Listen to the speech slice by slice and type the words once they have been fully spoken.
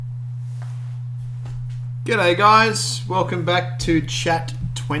G'day guys, welcome back to Chat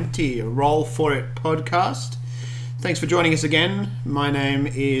 20, a Roll For It podcast. Thanks for joining us again. My name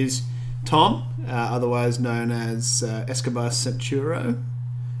is Tom, otherwise known as Escobar Centuro,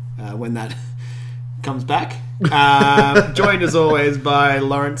 when that comes back. Joined as always by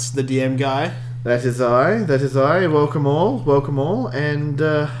Lawrence, the DM guy. That is I. Welcome all. And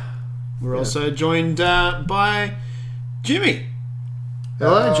we're also joined by Jimmy.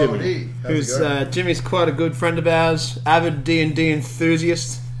 Hello, Jimmy. Jimmy's quite a good friend of ours, avid D&D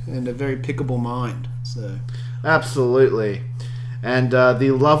enthusiast, and a very pickable mind. So, absolutely, and the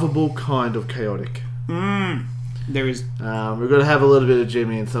lovable kind of chaotic. There is. We've got to have a little bit of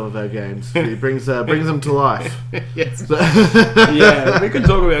Jimmy in some of our games. He brings them to life. Yes. Yeah, we can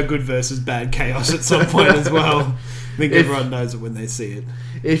talk about good versus bad chaos at some point as well. I think everyone knows it when they see it.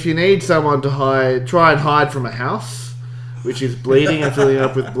 If you need someone to try and hide from a house which is bleeding and filling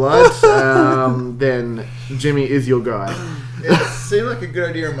up with blood, then Jimmy is your guy. It seemed like a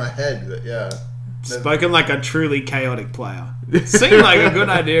good idea in my head, but yeah. Spoken like a truly chaotic player. Seemed like a good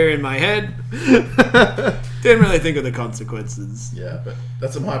idea in my head. Didn't really think of the consequences. Yeah, but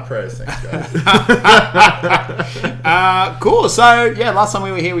that's my prayers, thanks guys. Cool. So, yeah, last time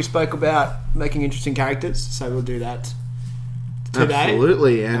we were here we spoke about making interesting characters, so we'll do that today.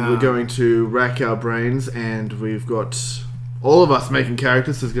 Absolutely, and we're going to rack our brains, and we've got all of us making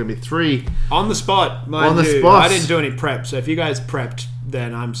characters. There's going to be 3 on the spot. On the spot. I didn't do any prep, so if you guys prepped,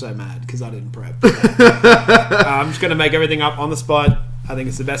 then I'm so mad because I didn't prep. I'm just going to make everything up on the spot. I think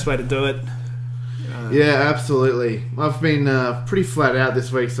it's the best way to do it. Yeah, absolutely. I've been pretty flat out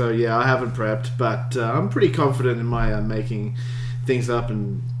this week, so yeah, I haven't prepped, but I'm pretty confident in my making things up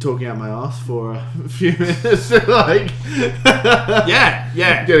and talking out my ass for a few minutes to get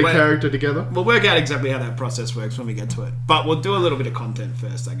a character together. We'll work out exactly how that process works when we get to it, but we'll do a little bit of content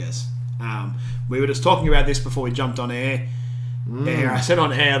first, I guess. We were just talking about this before we jumped on air. I said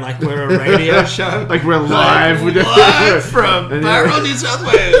on air like we're a radio show. Like we're live. Live from Barrow, New South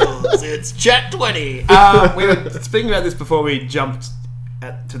Wales. It's Chat 20. We were speaking about this before we jumped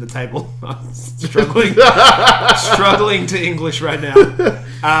to the table. I'm struggling to English right now.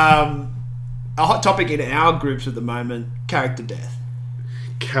 A hot topic in our groups at the moment, character death.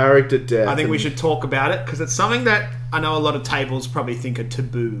 Character death. I think we should talk about it because it's something that I know a lot of tables probably think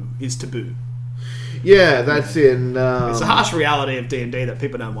is taboo. Yeah, that's in... it's a harsh reality of D&D that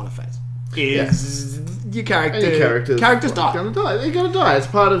people don't want to face. Your characters die. They're gonna die. It's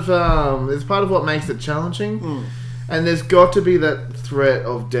part of what makes it challenging. And there's got to be that threat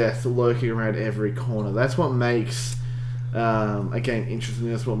of death lurking around every corner. That's what makes a game interesting.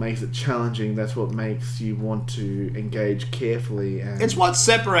 That's what makes it challenging. That's what makes you want to engage carefully. And it's what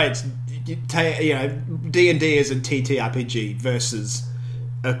separates D&D as a TTRPG versus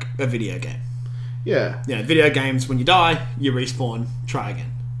a video game. Yeah. Video games, when you die, you respawn, try again.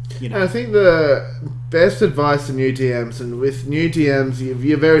 And I think the best advice to new DMs, and with new DMs,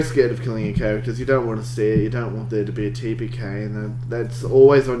 you're very scared of killing your characters. You don't want to see it. You don't want there to be a TPK, and that's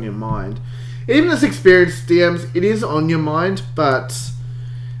always on your mind. Even as experienced DMs, it is on your mind, but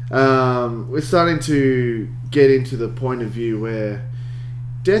we're starting to get into the point of view where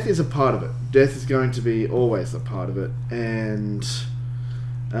death is a part of it. Death is going to be always a part of it, and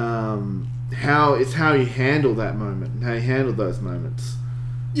how you handle that moment and how you handle those moments.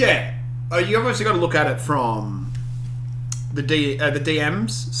 Yeah, you obviously got to look at it from the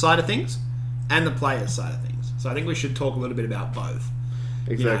DM's side of things and the player's side of things. So I think we should talk a little bit about both.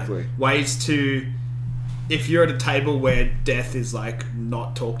 Exactly. Ways to, if you're at a table where death is like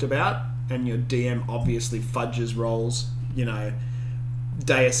not talked about and your DM obviously fudges rolls,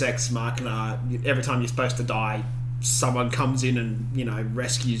 Deus Ex Machina, every time you're supposed to die, someone comes in and,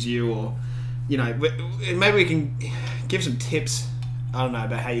 rescues you, or, maybe we can give some tips, I don't know,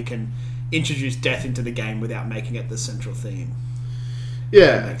 about how you can introduce death into the game without making it the central theme.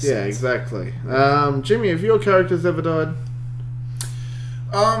 Yeah, exactly. Jimmy, have your characters ever died?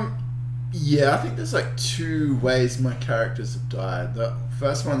 Yeah, I think there's like 2 ways my characters have died. The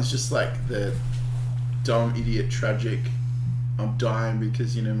first one's just like the dumb, idiot, tragic, I'm dying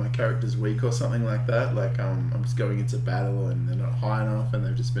because, my character's weak or something like that. Like, I'm just going into battle and they're not high enough and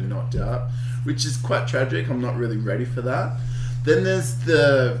they've just been knocked out, which is quite tragic. I'm not really ready for that. Then there's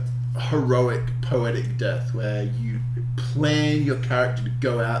the heroic, poetic death where you plan your character to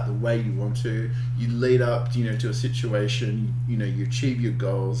go out the way you want to. You lead up, to a situation, you achieve your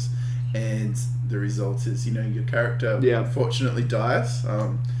goals, and the result is, your character unfortunately dies.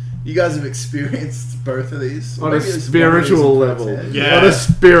 You guys have experienced both of these on a spiritual level. Yeah. On a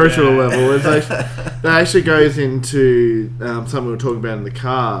spiritual level, that actually goes into something we were talking about in the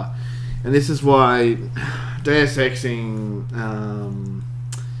car. And this is why Deus Exing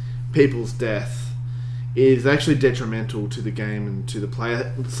people's death is actually detrimental to the game and to the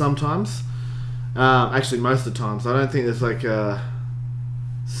player sometimes. Actually, most of the times. I don't think there's like a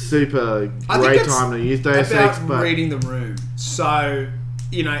super great time to use Deus Ex. But reading the room. So,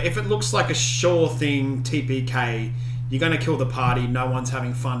 if it looks like a sure thing TPK, you're going to kill the party, no one's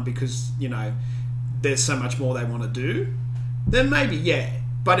having fun because, there's so much more they want to do, then maybe, yeah.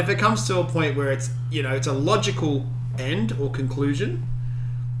 But if it comes to a point where it's, it's a logical end or conclusion,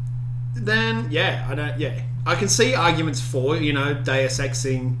 then, I can see arguments for, Deus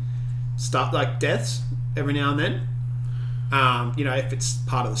Exing stuff like deaths every now and then. If it's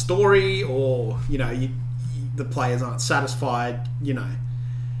part of the story or, the players aren't satisfied,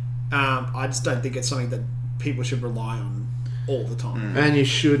 I just don't think it's something that people should rely on all the time. And you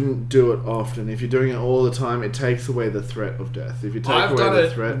shouldn't do it often. If you're doing it all the time, it takes away the threat of death. If you take I've away done the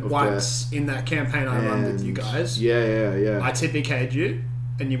it threat of once death, in that campaign I run with you guys. Yeah. I TPK'd you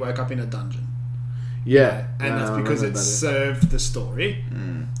and you woke up in a dungeon. Yeah. And that's because it served the story.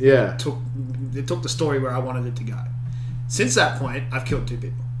 Yeah. It took the story where I wanted it to go. Since that point, I've killed 2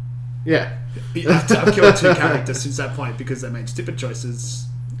 people. Yeah. I've killed 2 characters since that point because they made stupid choices.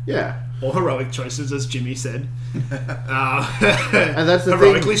 Yeah. Or heroic choices, as Jimmy said. And that's the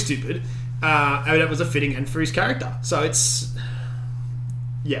heroically thing. stupid. And it was a fitting end for his character. So it's...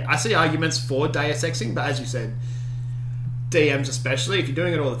 Yeah, I see arguments for Deus Exing, but as you said, DMs especially, if you're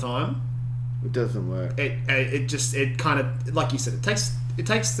doing it all the time... It doesn't work. It kind of... Like you said, it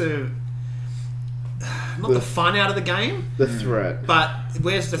takes the... Not the fun out of the game. The threat. But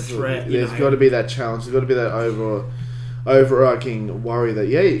where's the threat? There's got to be that challenge. There's got to be that overarching worry that,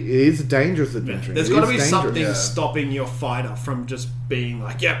 it is a dangerous adventure. There's got to be something stopping your fighter from just being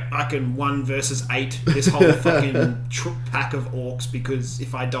like, I can 1 versus 8 this whole fucking pack of orcs because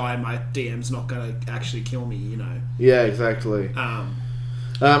if I die, my DM's not going to actually kill me, Yeah, exactly.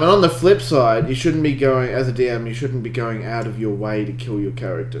 And on the flip side, you shouldn't be going, as a DM, you shouldn't be going out of your way to kill your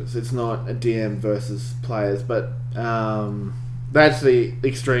characters. It's not a DM versus players, but that's the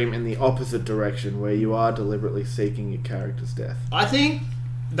extreme in the opposite direction, where you are deliberately seeking your character's death. I think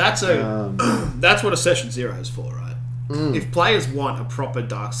that's that's what a Session 0 is for, right? If players want a proper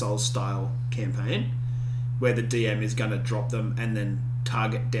Dark Souls style campaign, where the DM is going to drop them and then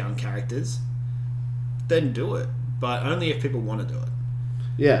target down characters, then do it. But only if people want to do it.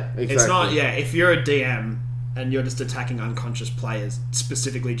 Yeah, exactly. It's not, if you're a DM and you're just attacking unconscious players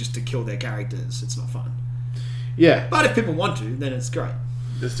specifically just to kill their characters, it's not fun. Yeah. But if people want to, then it's great.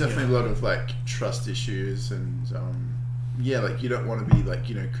 There's definitely a lot of, trust issues and, you don't want to be,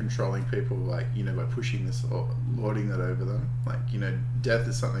 controlling people, by pushing this or lording that over them. Death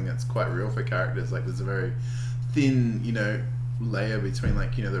is something that's quite real for characters. There's a very thin, layer between,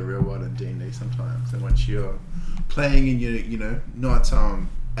 the real world and D&D sometimes. And once you're playing and you're not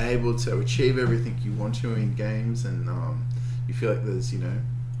able to achieve everything you want to in games, and you feel like there's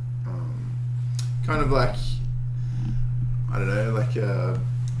kind of a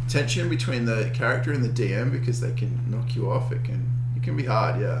tension between the character and the DM because they can knock you off. It can be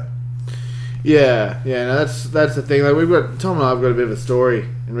hard. Yeah. No, that's the thing. We've got Tom and I've got a bit of a story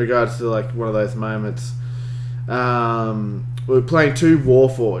in regards to one of those moments. We were playing 2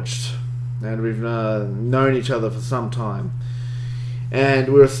 Warforged, and we've known each other for some time.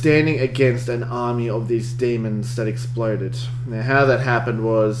 And we were standing against an army of these demons that exploded. Now, how that happened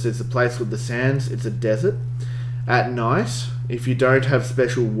was, it's a place called the Sands. It's a desert. At night, if you don't have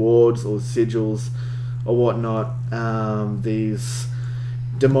special wards or sigils or whatnot, these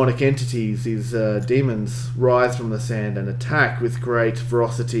demonic entities, these demons, rise from the sand and attack with great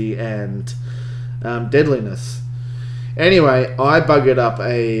ferocity and deadliness. Anyway, I buggered up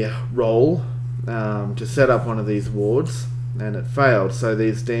a roll to set up one of these wards, and it failed. So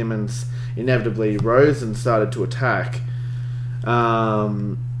these demons inevitably rose and started to attack.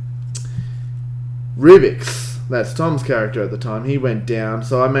 Rubik's, that's Tom's character at the time, he went down,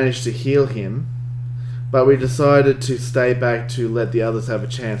 so I managed to heal him, but we decided to stay back to let the others have a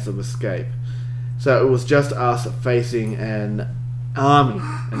chance of escape. So it was just us facing an army,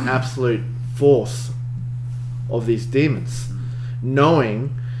 an absolute force of these demons,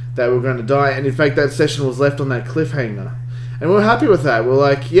 knowing that we were going to die. And in fact, that session was left on that cliffhanger, and we were happy with that. We're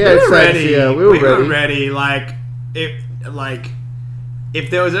like, we were ready. We were ready. If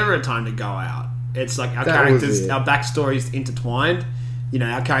there was ever a time to go out, it's our characters, our backstories intertwined.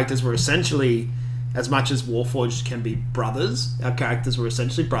 Our characters were essentially, as much as Warforged can be brothers, our characters were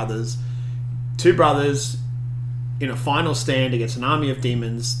essentially brothers. 2 brothers in a final stand against an army of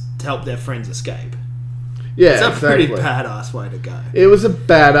demons to help their friends escape. Yeah, it's a exactly. pretty badass way to go. It was a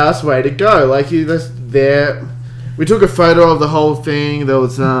badass way to go. Like, you just there. We took a photo of the whole thing. There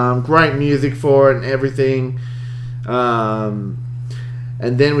was great music for it and everything.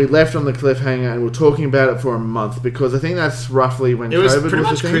 And then we left on the cliffhanger and we're talking about it for a month because I think that's roughly when It was COVID pretty was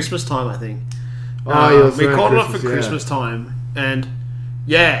much a thing. Christmas time, I think. Oh, yeah, it was we around called it off for Christmas, yeah. Christmas time, and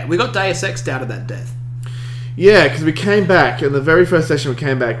yeah, we got Deus Ex out of that death. Yeah, because we came back, and the very first session we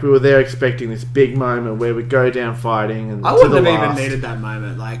came back, we were there expecting this big moment where we go down fighting. And I to wouldn't the have last. even needed that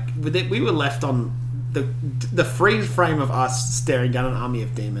moment. Like, we were left on the freeze frame of us staring down an army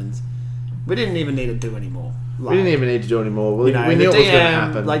of demons. We didn't even need to do any more. Like, We didn't even need to do any more. We you know, knew the what was going to DM,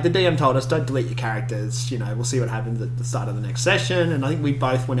 happen. like the DM told us, don't delete your characters. You know, we'll see what happens at the start of the next session. And I think we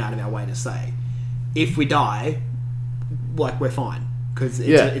both went out of our way to say, if we die, like, we're fine because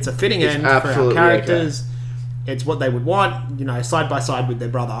it's a fitting It's end for our absolutely characters. It's what they would want. You know, side by side with their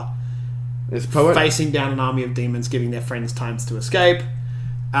brother, It's poetic. facing down an army of demons, giving their friends times to escape.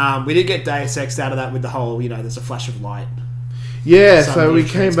 We did get Deus Ex out of that with the whole, you know, there's a flash of light. Yeah, Some so we you've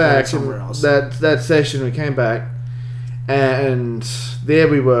came transported back somewhere and else. that session we came back and there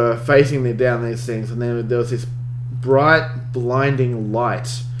we were facing down these things and then there was this bright blinding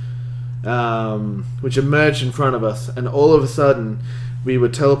light which emerged in front of us and all of a sudden we were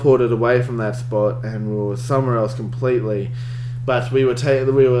teleported away from that spot and we were somewhere else completely, but we were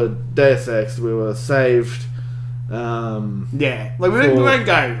Deus Ex, we were saved. Yeah, like we won't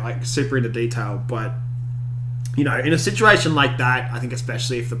go like super into detail, but you know, in a situation like that, I think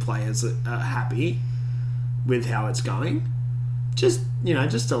especially if the players are happy with how it's going, just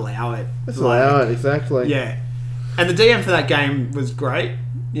allow it. Let's allow it, exactly. Yeah, and the DM for that game was great.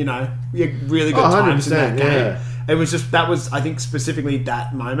 You know, we had really good times in that 100%, game. yeah. It was just I think specifically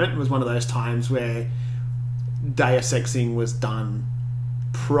that moment was one of those times where Deus Exing was done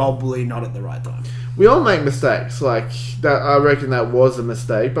probably not at the right time. We all make mistakes. Like that, I reckon that was a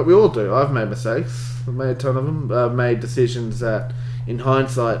mistake, but we all do. I've made mistakes. I've made a ton of them. I've made decisions that, in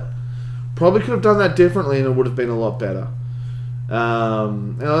hindsight, probably could have done that differently, and it would have been a lot better.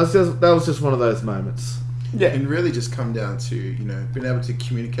 And that was just one of those moments. Yeah, It can really just come down to, you know, being able to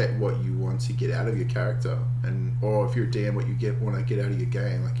communicate what you want to get out of your character, or if you're a DM, what you want to get out of your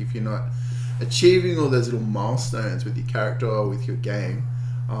game. Like if you're not achieving all those little milestones with your character or with your game,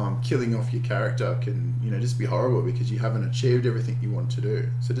 killing off your character can, you know, just be horrible because you haven't achieved everything you want to do.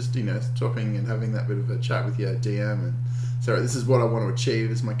 So just, you know, stopping and having that bit of a chat with your DM and say, this is what I want to achieve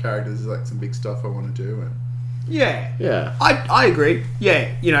as my character. This is like some big stuff I want to do. And yeah. I agree.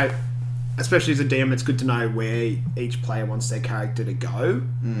 Yeah, you know, especially as a DM, it's good to know where each player wants their character to go.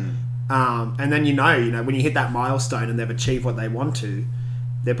 And then you know, when you hit that milestone and they've achieved what they want to,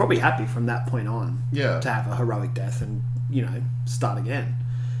 they're probably happy from that point on. Yeah. To have a heroic death and, you know, start again.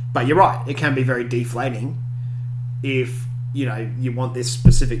 But you're right, it can be very deflating if, you know, you want this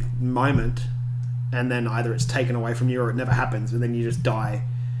specific moment and then either it's taken away from you or it never happens and then you just die.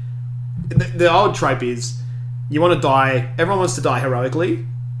 The old trope is you want to die, everyone wants to die heroically.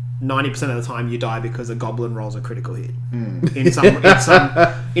 90% of the time you die because a goblin rolls a critical hit in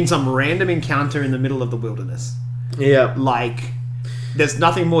some random encounter in the middle of the wilderness. Yeah. Like, there's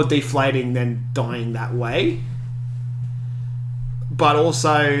nothing more deflating than dying that way. But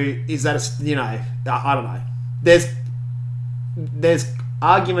also, is that you know, I don't know. There's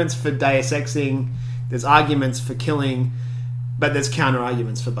arguments for Deus Exing, there's arguments for killing, but there's counter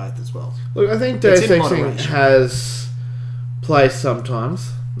arguments for both as well. Look, I think It's Deus in Exing moderation. has place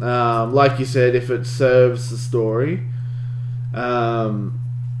sometimes. Like you said, if it serves the story.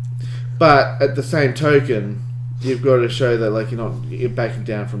 But at the same token, you've got to show that like you're backing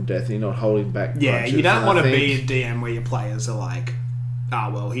down from death and you're not holding back Yeah, punches. you don't And want I to think- be a DM where your players are like,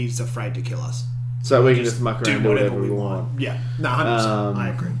 well, he's afraid to kill us. So we can just muck Do around and do whatever we want. Yeah, no, 100%. I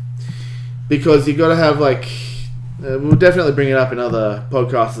agree. Because you've got to have like... we'll definitely bring it up in other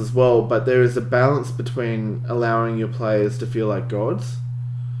podcasts as well, but there is a balance between allowing your players to feel like gods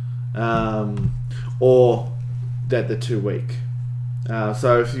or that they're too weak.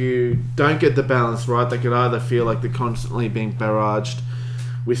 So if you don't get the balance right, they could either feel like they're constantly being barraged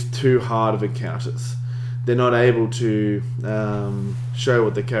with too hard of encounters. They're not able to show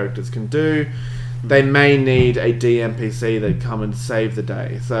what the characters can do. They may need a DMPC that come and save the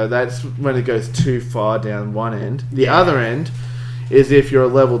day. So that's when it goes too far down one end. The other end is if you're a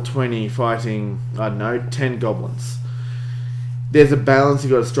level 20 fighting, 10 goblins. There's a balance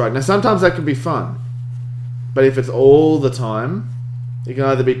you've got to strike. Now sometimes that can be fun. But if it's all the time, it can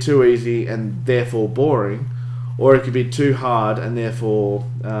either be too easy and therefore boring, or it could be too hard and therefore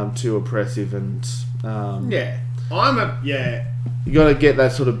too oppressive and You got to get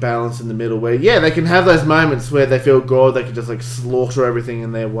that sort of balance in the middle where, they can have those moments where they feel God, they can just like slaughter everything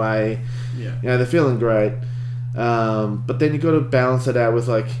in their way. Yeah. They're feeling great. But then you got to balance it out with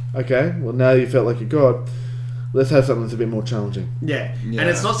like, okay, well now you felt like a god. Let's have something that's a bit more challenging. Yeah. And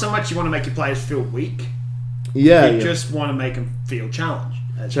it's not so much you want to make your players feel weak. Yeah. You just want to make them feel challenged.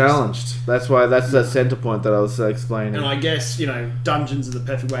 That's why that's that center point that I was explaining. And I guess, dungeons are the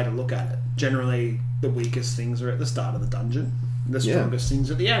perfect way to look at it. Generally, the weakest things are at the start of the dungeon. The strongest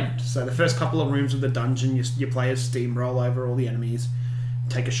things at the end. So the first couple of rooms of the dungeon, your players steamroll over all the enemies,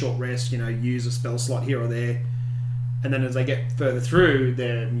 take a short rest, use a spell slot here or there. And then as they get further through,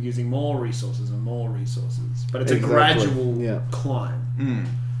 they're using more resources and more resources. But it's a gradual climb.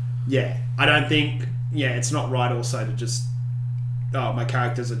 Yeah. I don't think... Yeah, it's not right also to just... Oh, my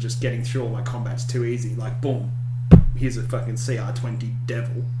characters are just getting through all my combats too easy. Like, boom. Here's a fucking CR20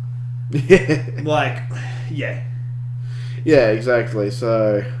 devil. Yeah. Yeah, exactly.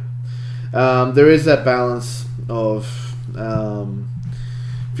 So, there is that balance of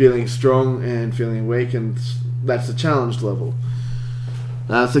feeling strong and feeling weak, and that's the challenge level.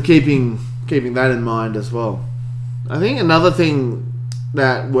 So keeping that in mind as well. I think another thing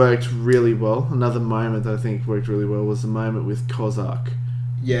that worked really well, another moment that I think worked really well, was the moment with Kozak.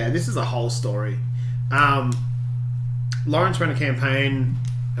 Yeah, this is a whole story. Lawrence ran a campaign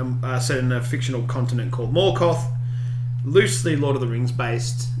set in a fictional continent called Morkoth, loosely Lord of the Rings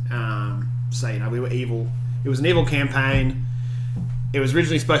based. So, we were evil. It was an evil campaign. It was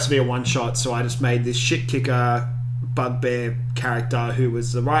originally supposed to be a one-shot, so I just made this shit-kicker bugbear character who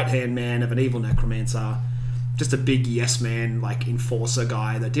was the right-hand man of an evil necromancer. Just a big yes-man, like, enforcer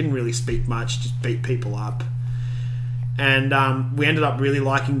guy that didn't really speak much, just beat people up. And we ended up really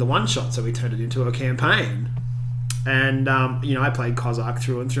liking the one-shot, so we turned it into a campaign. And, I played Kozak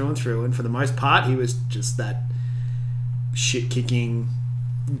through and through and through, and for the most part, he was just that shit-kicking,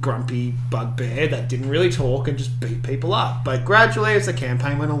 grumpy bugbear that didn't really talk and just beat people up. But gradually, as the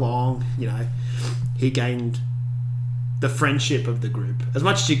campaign went along, he gained the friendship of the group. As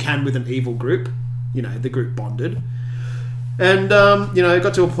much as you can with an evil group, the group bonded. And, it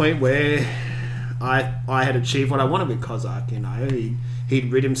got to a point where I had achieved what I wanted with Kozak.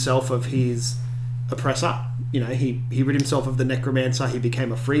 He'd rid himself of his oppressor. He rid himself of the necromancer. He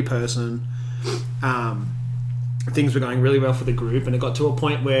became a free person. Things were going really well for the group, and it got to a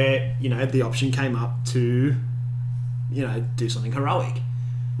point where, the option came up to, do something heroic.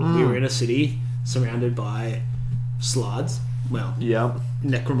 We were in a city surrounded by slaads. Well,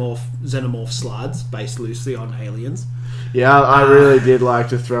 necromorph, xenomorph slaads, based loosely on aliens. Yeah, I really did like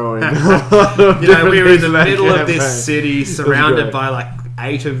to throw in. We were in the middle of this city surrounded by like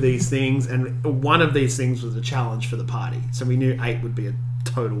 8 of these things, and one of these things was a challenge for the party. So we knew 8 would be a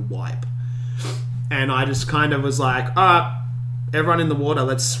total wipe. And I just kind of was like, everyone in the water,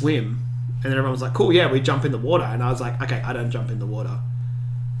 let's swim. And then everyone was like, cool, yeah, we jump in the water. And I was like, okay, I don't jump in the water.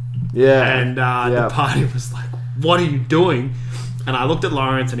 Yeah. And the party was like, what are you doing? And I looked at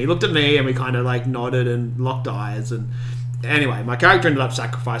Lawrence and he looked at me, and we kind of like nodded and locked eyes. And anyway, my character ended up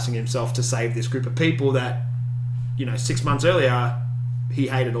sacrificing himself to save this group of people that, 6 months earlier, he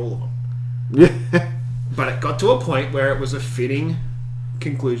hated all of them. Yeah. But it got to a point where it was a fitting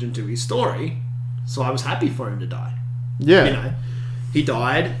conclusion to his story. So I was happy for him to die. Yeah. He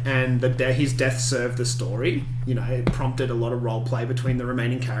died, and his death served the story. It prompted a lot of role play between the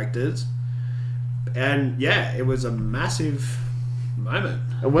remaining characters. And it was a massive moment.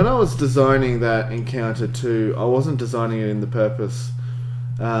 And when I was designing that encounter too, I wasn't designing it in the purpose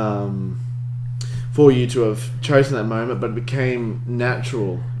for you to have chosen that moment, but it became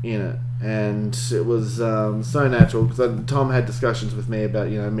natural in it. And it was so natural because Tom had discussions with me about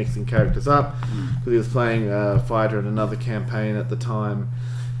mixing characters up because he was playing a fighter in another campaign at the time.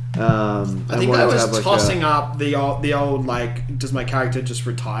 I think I was tossing up the old like, does my character just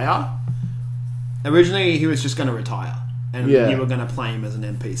retire? Originally, he was just going to retire, and you were going to play him as an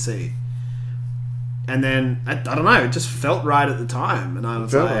NPC. And then I don't know, it just felt right at the time, and I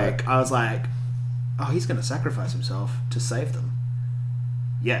was like, oh, he's going to sacrifice himself to save them.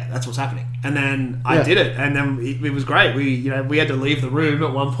 Yeah, that's what's happening. And then I did it, and then it was great. We had to leave the room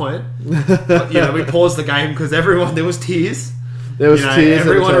at one point. But, we paused the game because there was tears. There was tears.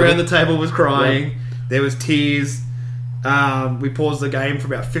 Everyone around the table was crying. Yeah. There was tears. We paused the game for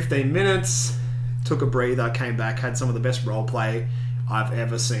about 15 minutes, took a breather, came back, had some of the best role play I've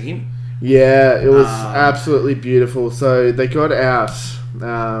ever seen. Yeah, it was absolutely beautiful. So they got out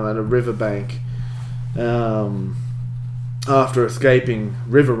at a riverbank. After escaping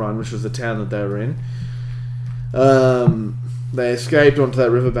River Run, which was the town that they were in, they escaped onto that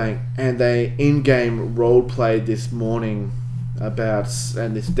riverbank, and they in-game role-played this morning about,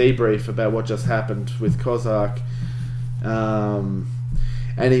 and this debrief about what just happened with Kozak. And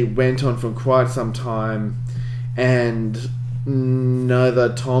it went on for quite some time, and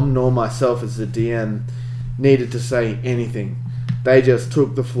neither Tom nor myself as the DM needed to say anything. They just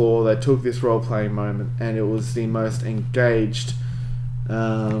took the floor, they took this role-playing moment, and it was the most engaged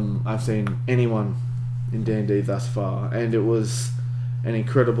I've seen anyone in D&D thus far, and it was an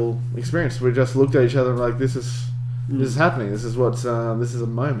incredible experience. We just looked at each other and like, this is happening. This is this is a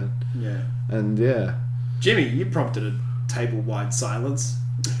moment. Yeah. And yeah, Jimmy, you prompted a table-wide silence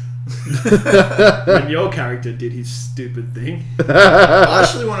when your character did his stupid thing. I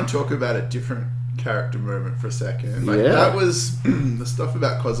actually want to talk about a different character moment for a second. That was the stuff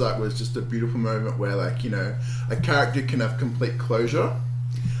about Kozak was just a beautiful moment where, like, you know, a character can have complete closure.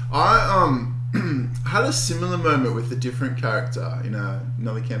 I had a similar moment with a different character in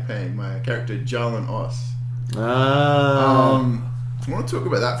another campaign. My character Jarlan Oss. I want to talk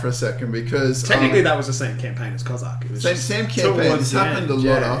about that for a second because technically that was the same campaign as Kozak. It was same campaign. This happened a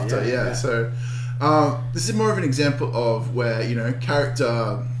lot after. Yeah. So this is more of an example of where, you know,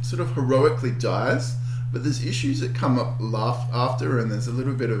 character sort of heroically dies, but there's issues that come up after, and there's a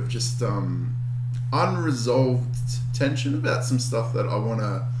little bit of just unresolved tension about some stuff that I want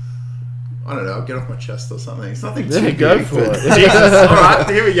to, I don't know, I'll get off my chest or something. It's nothing too big. Go for it. Jesus. Alright,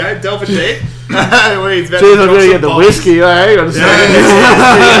 here we go. Delve deep. Jeez, I'm going to get the whiskey. Hang on a second.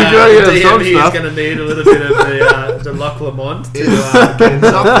 DM here is going to need a little bit of the Loch Lomond to get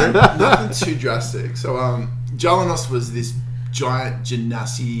nothing too drastic. So, Jalanos was this giant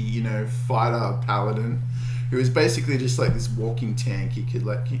genasi, you know, fighter paladin who was basically just like this walking tank. He could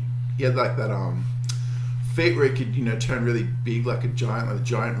like he had like that feat where he could, you know, turn really big like a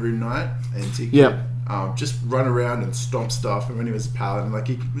giant rune knight, and he could just run around and stomp stuff. And when he was a paladin, like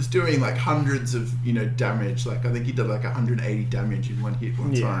he was doing like hundreds of, you know, damage. Like I think he did like 180 damage in one hit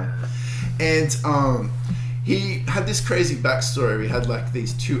one time. And he had this crazy backstory. We had like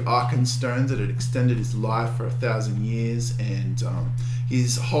these 2 Arcan stones that had extended his life for 1,000 years, and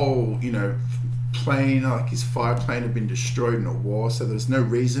his whole, you know, plane, like his fire plane, had been destroyed in a war, so there was no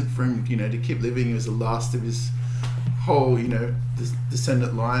reason for him, you know, to keep living. He was the last of his whole, you know,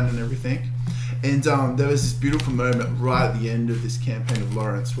 descendant line and everything. And there was this beautiful moment right at the end of this campaign of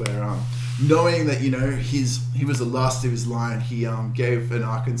Lawrence where, knowing that, you know, he was the last of his line, he gave an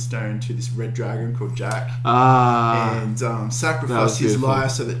Arcan stone to this red dragon called Jack, and sacrificed his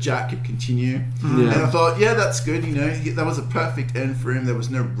life so that Jack could continue. And I thought, yeah, that's good. You know, that was a perfect end for him. There was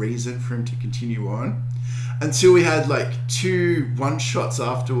no reason for him to continue on. Until we had like 2 one-shots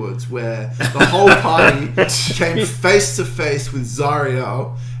afterwards where the whole party came face to face with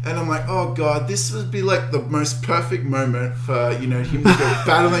Zariel, and I'm like, oh god, this would be like the most perfect moment for, you know, him to go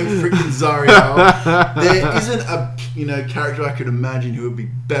battling freaking Zariel. There isn't a, you know, character I could imagine who would be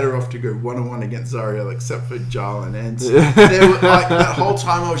better off to go one-on-one against Zariel except for Jarlan. And there were, like, that whole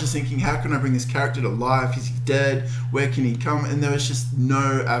time I was just thinking, how can I bring this character to life? Is he dead? Where can he come? And there was just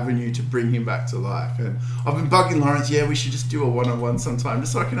no avenue to bring him back to life. And I've been bugging Lawrence, we should just do a one-on-one sometime,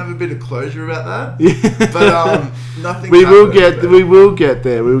 just so I can have a bit of closure about that. But nothing. We will get there. We will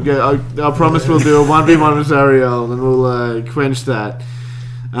get. I promise we'll do a 1v1 with Zariel, and we'll quench that.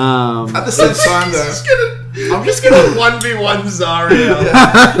 At the same time, though, I'm just gonna 1v1 Zariel.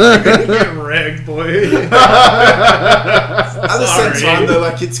 You're gonna get wrecked, boy. At the same time, though,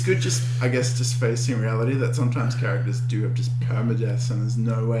 like, it's good just facing reality that sometimes characters do have just permadeaths and there's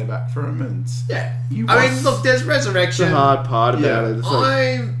no way back for them. And I mean, look, there's resurrection. That's the hard part about it. It's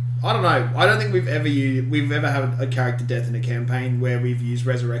I don't know. I don't think we've ever had a character death in a campaign where we've used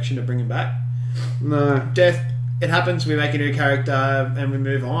resurrection to bring him back. No. Death, it happens. We make a new character and we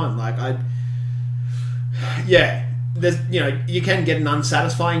move on. Like there's, you know, you can get an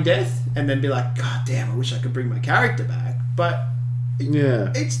unsatisfying death and then be like, God damn, I wish I could bring my character back. But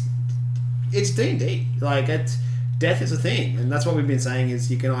it's D&D. Like, death is a thing, and that's what we've been saying is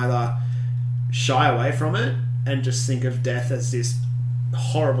you can either shy away from it and just think of death as this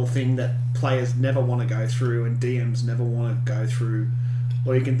horrible thing that players never want to go through and DMs never want to go through,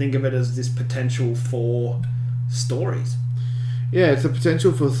 or you can think of it as this potential for stories. Yeah, it's a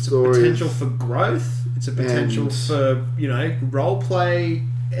potential for stories. It's a potential for growth. It's a potential for, you know, role play.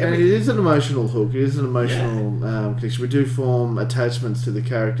 And it is an emotional hook. It is an emotional connection. We do form attachments to the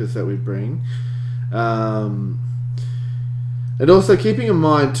characters that we bring. And also keeping in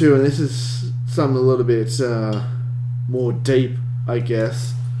mind too, and this is something a little bit more deep, I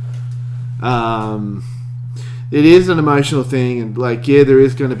guess. it is an emotional thing, and like, yeah, there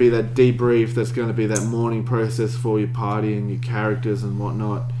is going to be that debrief. There's going to be that mourning process for your party and your characters and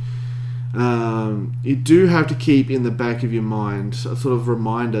whatnot. You do have to keep in the back of your mind a sort of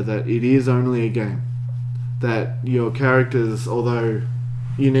reminder that it is only a game. That your characters, although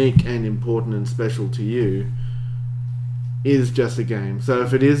unique and important and special to you, is just a game. So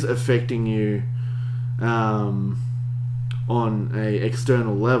if it is affecting you on a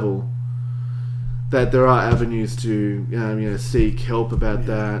external level, that there are avenues to seek help about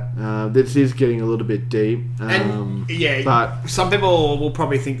that. This is getting a little bit deep. But some people will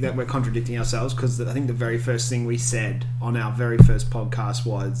probably think that we're contradicting ourselves, because I think the very first thing we said on our very first podcast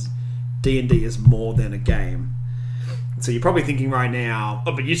was D&D is more than a game. So you're probably thinking right now,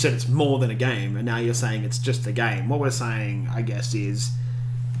 oh, but you said it's more than a game, and now you're saying it's just a game. What we're saying, I guess, is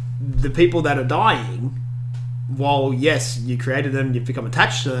the people that are dying, while yes, you created them, you've become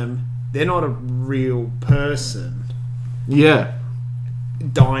attached to them, they're not a real person. Yeah.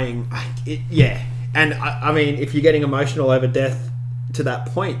 Dying. And I mean, if you're getting emotional over death to that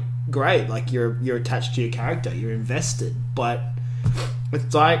point, great. Like, you're attached to your character, you're invested. But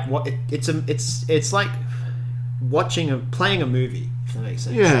it's like it's like playing a movie, if that makes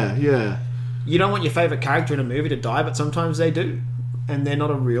sense. Yeah. You don't want your favorite character in a movie to die, but sometimes they do, and they're not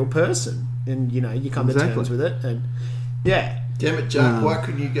a real person, and you come to terms with it. And damn it, Jack! Why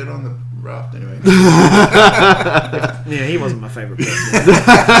couldn't you get on the raft anyway? He wasn't my favourite person.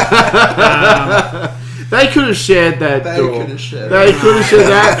 They could have shared that They door. could have shared They could have shared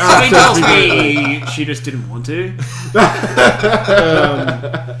that. Something tells me she just didn't want to.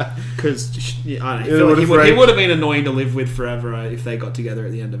 Because I don't know, I feel like he would have been annoying to live with forever if they got together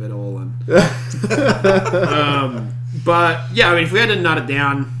at the end of it all. And but yeah, I mean, if we had to nut it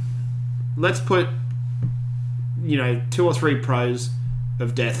down, let's put 2 or 3 pros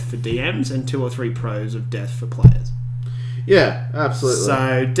of death for DMs and 2 or 3 pros of death for players. Yeah, absolutely.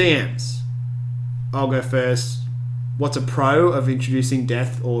 So DMs, I'll go first. What's a pro of introducing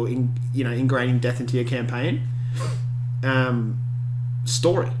death or ingraining death into your campaign?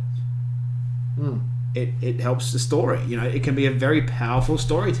 Story. It helps the story. It can be a very powerful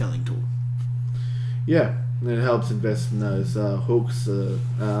storytelling tool. Yeah, and it helps invest in those hooks,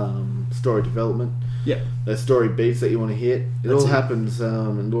 story development. Yeah, those story beats that you want to hit. It all happens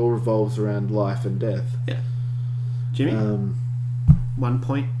and it all revolves around life and death. Yeah. Jimmy, 1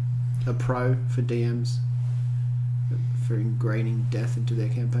 point, a pro for DMs for ingraining death into their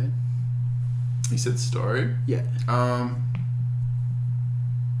campaign. You said story? Yeah.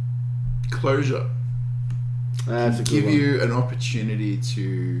 Closure. That's a good give one. you an opportunity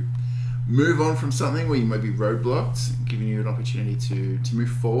to move on from something where you might be roadblocked, giving you an opportunity to move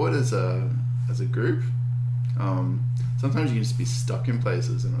forward as a group. Sometimes you can just be stuck in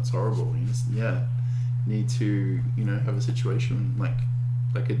places and it's horrible. You just need to have a situation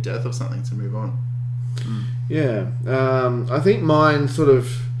like a death or something to move on. Yeah, I think mine sort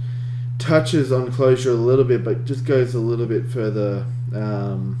of touches on closure a little bit, but just goes a little bit further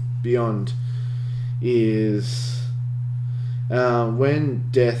beyond. Is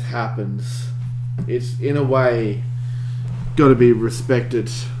when death happens, it's in a way got to be respected.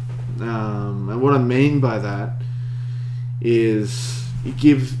 And what I mean by that is it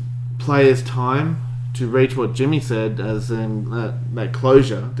gives players time to reach what Jimmy said, as in that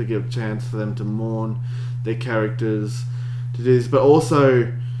closure, to give a chance for them to mourn their characters, to do this, but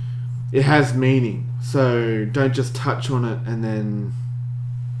also it has meaning. So don't just touch on it and then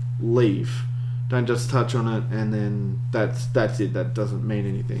leave. Don't just touch on it and then that's it. That doesn't mean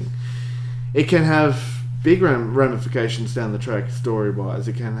anything. It can have big ramifications down the track story-wise.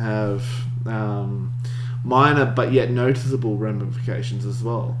 It can have minor but yet noticeable ramifications as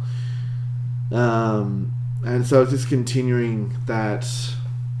well. And so it's just continuing that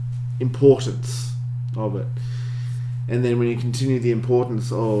importance of it. And then when you continue the importance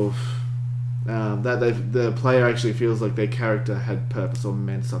of the player actually feels like their character had purpose or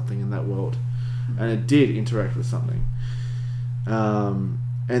meant something in that world. And it did interact with something. And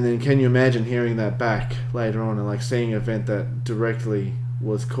then can you imagine hearing that back later on and seeing an event that directly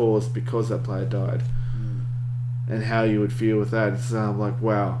was caused because that player died? And how you would feel with that. It's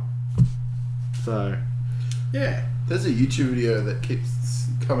wow. So yeah, there's a YouTube video that keeps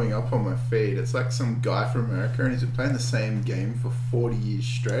coming up on my feed. It's like some guy from America and he's been playing the same game for 40 years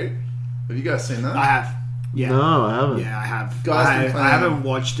straight. Have you guys seen that? I have. Yeah. No, I haven't. Yeah, I have. Guys been playing. I haven't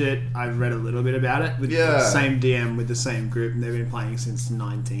watched it. I've read a little bit about it with the same DM with the same group, and they've been playing since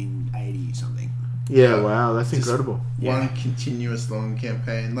 1980 something. Yeah, wow, that's Just incredible. One continuous long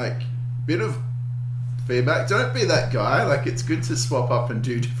campaign, bit of feedback. Don't be that guy. Like, it's good to swap up and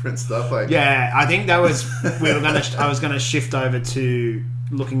do different stuff. Like, yeah, I think that was I was gonna shift over to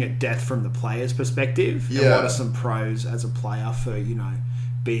looking at death from the player's perspective. And Yeah. what are some pros as a player for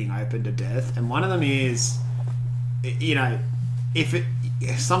being open to death? And one of them is, if it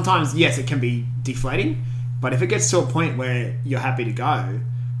sometimes yes it can be deflating, but if it gets to a point where you're happy to go,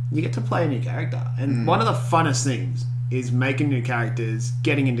 you get to play a new character. And one of the funnest things is making new characters,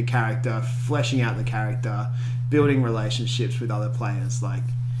 getting into character, fleshing out the character, building relationships with other players.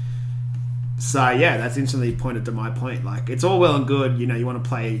 That's instantly pointed to my point. Like, it's all well and good, you want to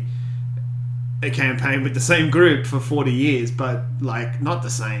play a campaign with the same group for 40 years, but not the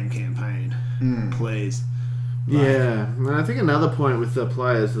same campaign, please. Yeah, and I think another point with the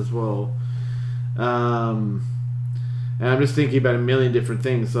players as well. And I'm just thinking about a million different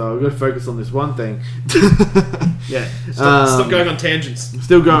things, so I've got to focus on this one thing. Yeah, stop going on tangents.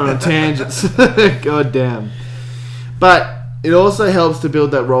 Still going on tangents. God damn. But it also helps to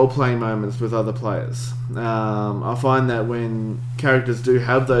build that role-playing moments with other players. I find that when characters do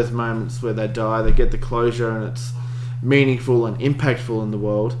have those moments where they die, they get the closure and it's meaningful and impactful in the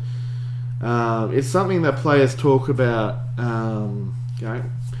world. It's something that players talk about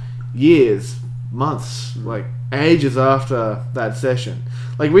years, months, ages after that session.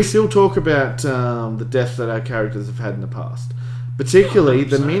 We still talk about the deaths that our characters have had in the past, particularly 100%.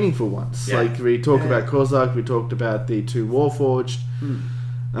 The meaningful ones. Yeah. We talked about Kozak, we talked about the 2 Warforged,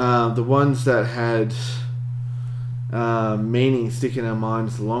 the ones that had meaning stick in our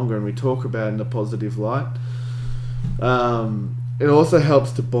minds longer, and we talk about in a positive light. It also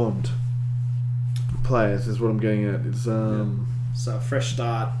helps to bond players, is what I'm getting at. It's So a fresh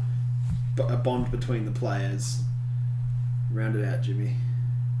start, a bond between the players. Round it out, Jimmy.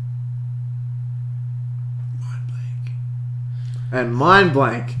 And mind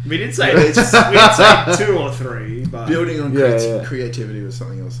blank. We did say we did say 2 or 3, but building on Yeah. creativity was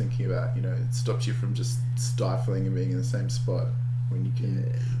something I was thinking about. It stops you from just stifling and being in the same spot. When you can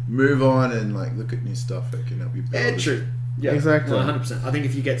move on and look at new stuff, it can help you build. yeah, true. Yeah, Exactly. 100%. I think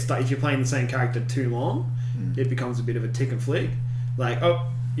if you get stuck, if you're playing the same character too long, it becomes a bit of a tick and flick.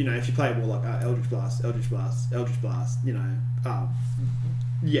 If you play a Warlock, Eldritch Blast,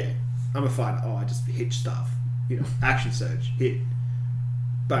 yeah, I'm a fighter. Oh, I just hit stuff. Action surge, hit.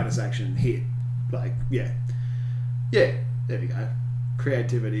 Bonus action, hit. Yeah. There we go.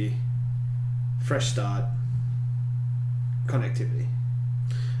 Creativity, fresh start, connectivity.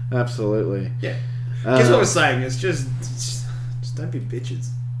 Absolutely. Yeah. Guess what we're saying is just don't be bitches.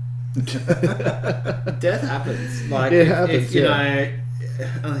 Death happens. It happens.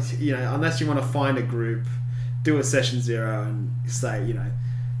 Unless you want to find a group, do a session 0 and say,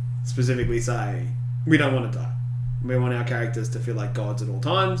 specifically say, we don't want to die. We want our characters to feel like gods at all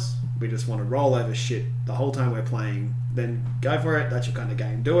times. We just want to roll over shit the whole time we're playing. Then go for it. That's your kind of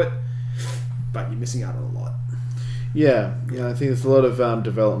game. Do it. But you're missing out on a lot. Yeah, I think there's a lot of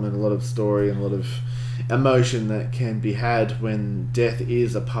development, a lot of story, and a lot of emotion that can be had when death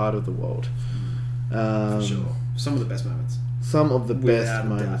is a part of the world. For sure. Some of the best moments. Some of the Without best a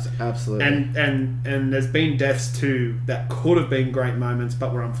moments, doubt. absolutely. And there's been deaths too that could have been great moments,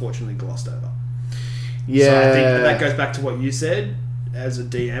 but were unfortunately glossed over. Yeah. So I think that goes back to what you said, as a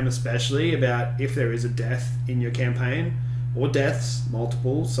DM especially, about if there is a death in your campaign, or deaths,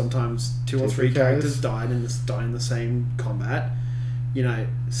 multiple, sometimes 2 or 3 characters die in the same combat.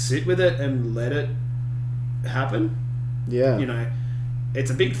 Sit with it and let it happen. Yeah.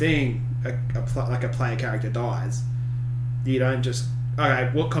 It's a big thing. A player character dies. You don't just, okay,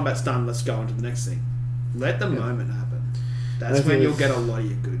 what combat's done, let's go on to the next thing. Let the moment happen. That's when you'll get a lot of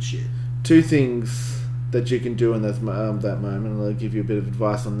your good shit. 2 things that you can do in that moment, and I'll give you a bit of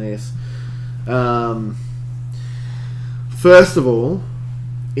advice on this. First of all,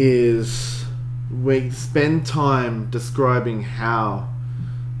 is we spend time describing how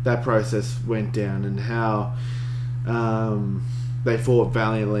that process went down and how they fought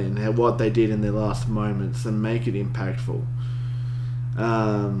valiantly and what they did in their last moments, and make it impactful.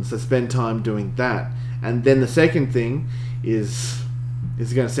 So spend time doing that. And then the second thing is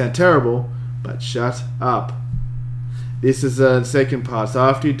going to sound terrible, but shut up. This is the second part. So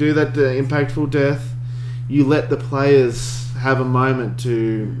after you do that impactful death, you let the players have a moment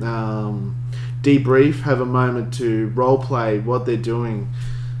to debrief, have a moment to roleplay what they're doing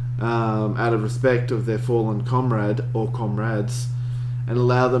out of respect of their fallen comrade or comrades, and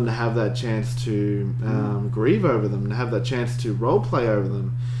allow them to have that chance to grieve over them and have that chance to roleplay over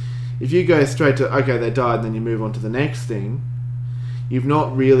them. If you go straight to, okay, they died, and then you move on to the next thing, you've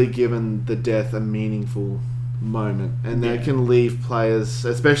not really given the death a meaningful moment, and that can leave players,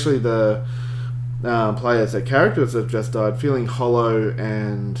 especially the players, their characters have just died, feeling hollow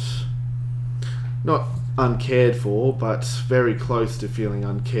and not uncared for, but very close to feeling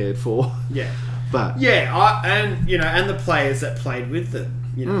uncared for. Yeah. But and the players that played with them,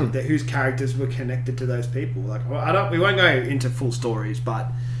 whose characters were connected to those people. Like, we won't go into full stories, but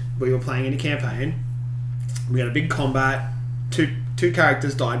we were playing in a campaign. We had a big combat. Two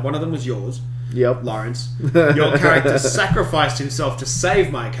characters died. One of them was yours. Yep. Lawrence. Your character sacrificed himself to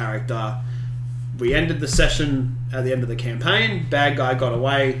save my character. We ended the session at the end of the campaign. Bad guy got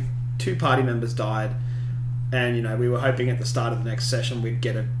away. 2 party members died. And, we were hoping at the start of the next session we'd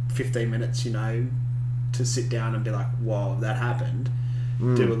get 15 minutes, to sit down and be like, whoa, that happened.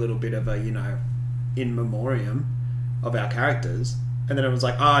 Do a little bit of a, in memoriam of our characters. And then it was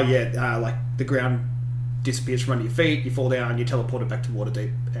like, like the ground disappears from under your feet, you fall down, you teleport it back to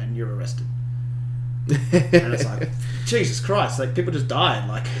Waterdeep, and you're arrested. And it's like, Jesus Christ, like, people just died,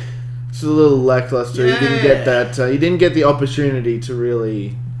 like... It's a little lackluster. Yeah. You didn't get that... you didn't get the opportunity to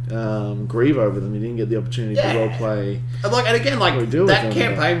really grieve over them. You didn't get the opportunity to roleplay. And again, that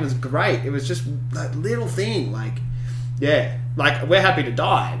campaign them. was great. It was just that little thing, we're happy to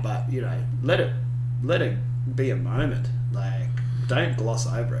die, but, let it be a moment. Like, don't gloss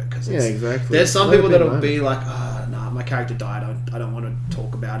over it, because exactly. There's some people that'll be like, my character died, I don't want to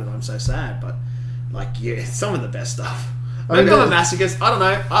talk about it, I'm so sad, but it's some of the best stuff. Maybe I'm a masochist, I don't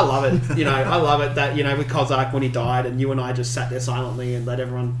know, I love it. I love it that, with Kozak when he died, and you and I just sat there silently and let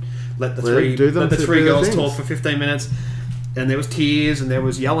the three girls talk for 15 minutes, and there was tears, and there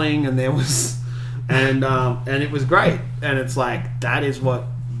was yelling, and there was and it was great, and it's like that is what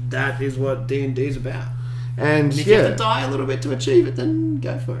D&D is about. And if you have to die a little bit to achieve it, then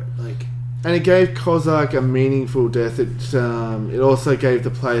go for it. And it gave Kozak a meaningful death. It also gave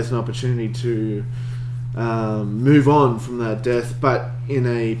the players an opportunity to move on from that death, but in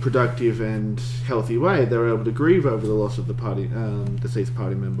a productive and healthy way. They were able to grieve over the loss of the party, deceased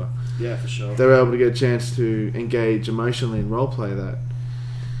party member. Yeah, for sure. They were able to get a chance to engage emotionally and roleplay that.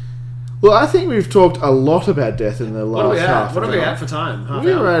 Well, I think we've talked a lot about death in the last half. What are we at for time?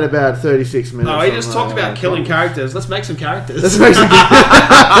 We were at about 36 minutes. Oh, we just talked about killing characters. Let's make some characters.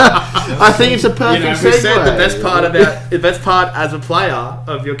 I think it's a perfect segue. We said the best part as a player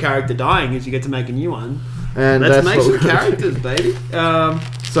of your character dying is you get to make a new one. And let's make some characters, baby.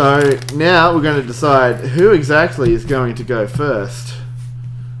 So now we're going to decide who exactly is going to go first.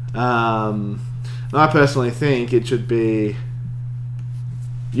 I personally think it should be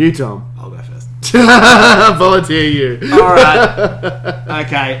you, Tom. I'll go first. Volunteer you. Alright.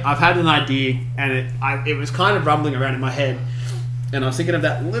 Okay, I've had an idea, and it was kind of rumbling around in my head, and I was thinking of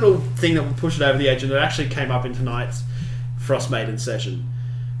that little thing that would push it over the edge, and it actually came up in tonight's Frostmaiden session.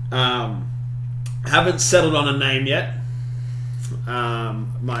 Haven't settled on a name yet.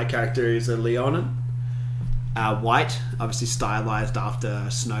 My character is a Leonin. White, obviously stylized after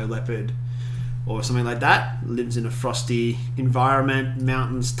a snow leopard or something like that. Lives in a frosty environment,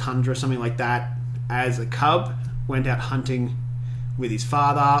 mountains, tundra, something like that. As a cub, went out hunting with his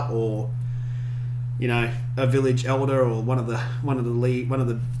father, or a village elder, or one of the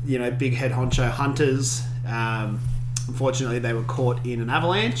big head honcho hunters. Unfortunately, they were caught in an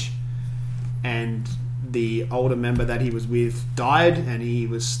avalanche, and the older member that he was with died, and he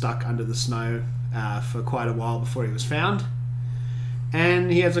was stuck under the snow for quite a while before he was found.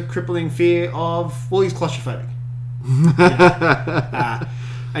 And he has a crippling fear of... Well, he's claustrophobic.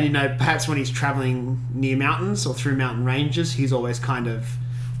 And, perhaps when he's travelling near mountains or through mountain ranges, he's always kind of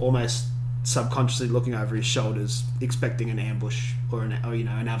almost subconsciously looking over his shoulders, expecting an ambush or an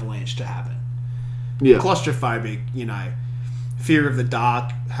avalanche to happen. Yeah. Claustrophobic, fear of the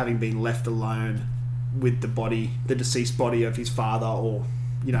dark, having been left alone with the deceased body of his father, or,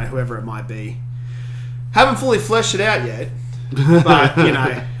 whoever it might be. Haven't fully fleshed it out yet. But,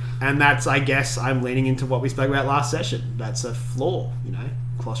 and that's, I guess, I'm leaning into what we spoke about last session. That's a flaw,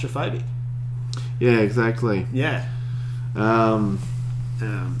 claustrophobic. Yeah, exactly. Yeah.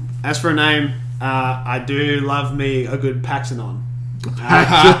 As for a name, I do love me a good Paxanon.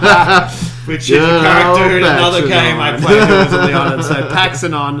 Which is a character in another game I played who was a Leonin. So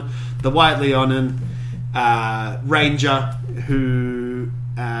Paxanon, the White Leonin, ranger who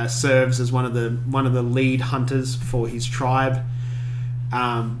serves as one of the lead hunters for his tribe,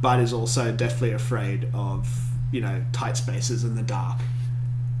 but is also deathly afraid of tight spaces in the dark,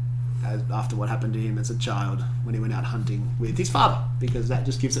 after what happened to him as a child when he went out hunting with his father, because that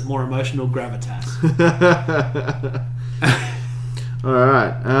just gives it more emotional gravitas.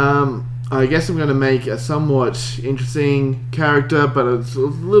 Alright, I guess I'm going to make a somewhat interesting character, but it's a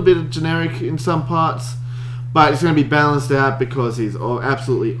little bit generic in some parts. But it's going to be balanced out because he's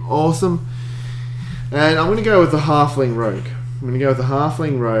absolutely awesome. And I'm going to go with the halfling rogue.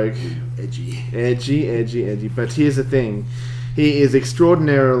 Edgy. But here's the thing. He is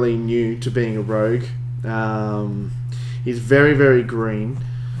extraordinarily new to being a rogue. He's very, very green.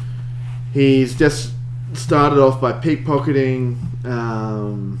 He's just started off by pickpocketing,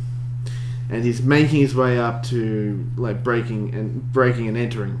 and he's making his way up to like breaking and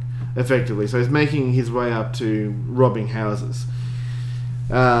entering, effectively. So he's making his way up to robbing houses.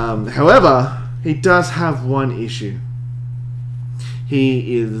 However, he does have one issue.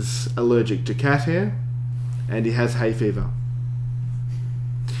 He is allergic to cat hair, and he has hay fever.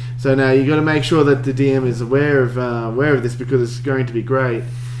 So now you got to make sure that the DM is aware of this, because it's going to be great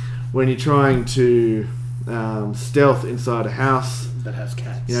when you're trying to stealth inside a house that has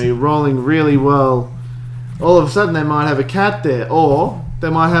cats. You know, you're rolling really well. All of a sudden, they might have a cat there, or they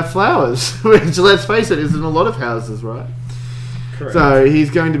might have flowers, which, let's face it, is in a lot of houses, right? Correct. So he's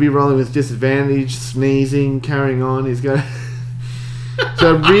going to be rolling with disadvantage, sneezing, carrying on. He's going.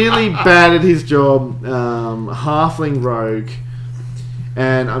 So really bad at his job, halfling rogue,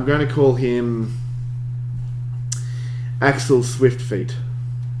 and I'm going to call him Axel Swiftfeet.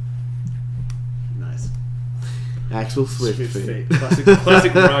 Nice. Axel Swiftfeet.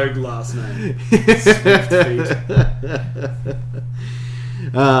 Classic rogue last name. Swiftfeet.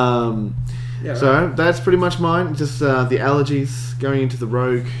 Yeah, so right. that's pretty much mine. Just the allergies, going into the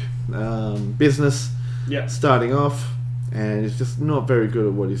rogue business, Yeah. starting off, and he's just not very good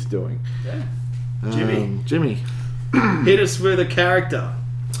at what he's doing. Yeah. Jimmy. Hit us with a character.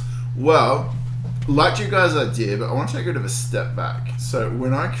 Well, liked your guys' idea, but I want to take it a step back. So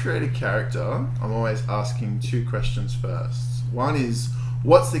when I create a character, I'm always asking two questions first. One is,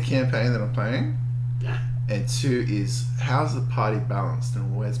 what's the campaign that I'm playing? Yeah. And two is, how's the party balanced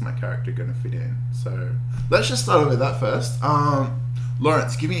and where's my character going to fit in? So let's just start with that first.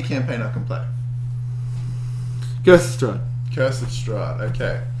 Lawrence, give me a campaign I can play. Curse of Strahd. Curse of Strahd,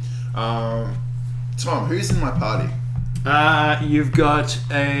 okay. Tom, who's in my party? You've got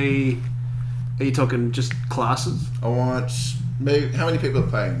a... Are you talking just classes? I want... Maybe, how many people are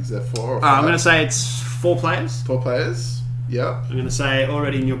playing? Is there 4 or 5? I'm going to say it's 4 players. 4 players? Yep. I'm going to say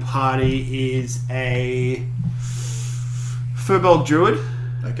already in your party is a Furbolg Druid,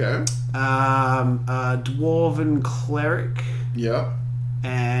 Okay. a Dwarven Cleric, Yep.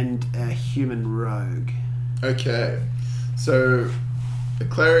 and a Human Rogue. Okay. So, a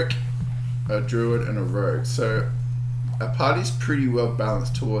cleric, a druid, and a rogue. So, our party's pretty well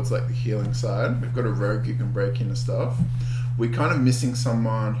balanced towards like the healing side. We've got a rogue who can break into stuff. We're kind of missing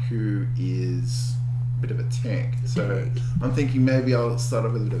someone who is a bit of a tank. So, I'm thinking maybe I'll start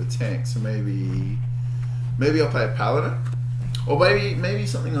off with a bit of a tank. So maybe I'll play a paladin, or maybe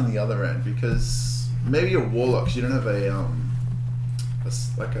something on the other end, because maybe a warlock. 'Cause you don't have a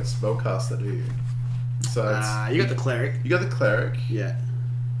spellcaster, do you? So it's, You got the Cleric. you got the cleric. Yeah.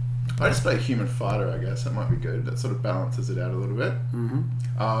 I just play a human fighter, I guess. That might be good. That sort of balances it out a little bit.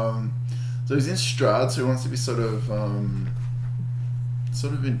 Mm-hmm. So he's in Strahd, so he wants to be sort of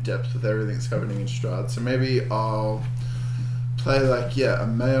in depth with everything that's happening in Strahd. So maybe I'll play a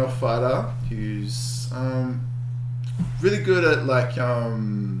male fighter who's really good at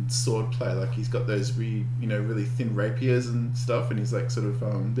sword play. Like he's got those really thin rapiers and stuff, and he's like sort of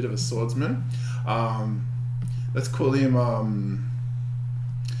a bit of a swordsman. Let's call him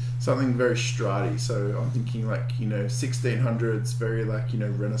something very Strahdy. So I'm thinking 1600s, very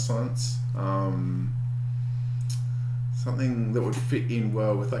Renaissance. Something that would fit in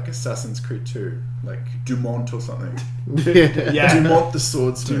well with Assassin's Creed 2, like Dumont or something. Yeah. Dumont the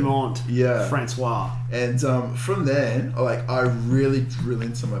swordsman. Dumont. Yeah. Francois. And from then, I really drill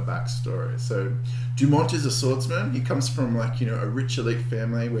into my backstory. So Dumont is a swordsman. He comes from a rich elite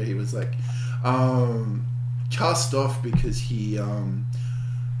family where he was cast off because he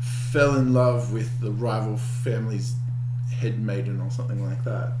fell in love with the rival family's head maiden or something like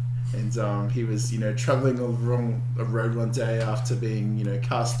that. And he was, traveling along a road one day after being,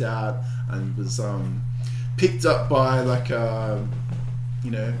 cast out, and was picked up by a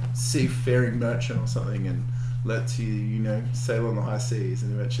seafaring merchant or something, and let to, sail on the high seas.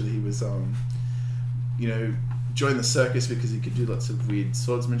 And eventually he was, joined the circus because he could do lots of weird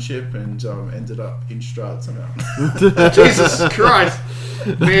swordsmanship, and ended up in Strahd somehow. Jesus Christ.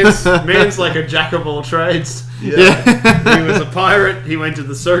 Man's like a jack of all trades. Yeah. He was a pirate. He went to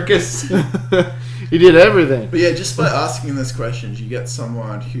the circus. He did everything. But yeah, just by asking those questions, you get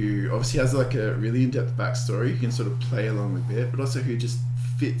someone who obviously has a really in-depth backstory. You can sort of play along with it, but also who just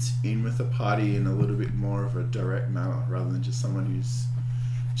fits in with the party in a little bit more of a direct manner, rather than just someone who's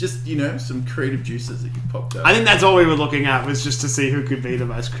just some creative juices that you popped out. I think that's all we were looking at, was just to see who could be the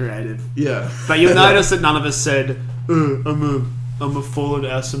most creative. Yeah, But you'll notice that none of us said, I'm a fallen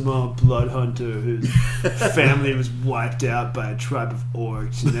ASMR blood hunter whose family was wiped out by a tribe of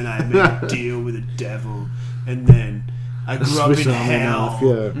orcs, and then I made a deal with a devil, and then I grew up in Switch on and hell, off,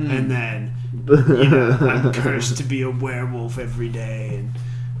 yeah. and then I'm cursed to be a werewolf every day, and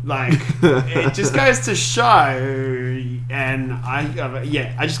it just goes to show, and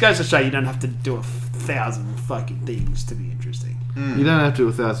it just goes to show you don't have to do 1,000 fucking things to be interesting. You don't have to do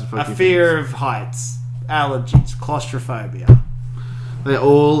 1,000 fucking A fear of heights, allergies, claustrophobia. They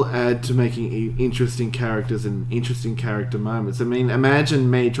all add to making interesting characters and interesting character moments. I mean, imagine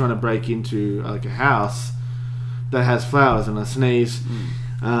me trying to break into a house that has flowers and I sneeze.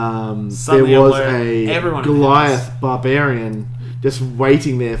 There was a Goliath barbarian just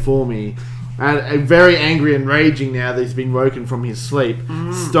waiting there for me, and very angry and raging now that he's been woken from his sleep,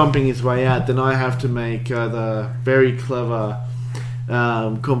 stomping his way out. Then I have to make either very clever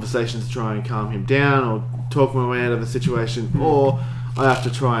conversations to try and calm him down, or talk my way out of the situation, or I have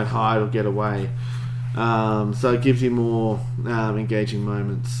to try and hide or get away. So it gives you more engaging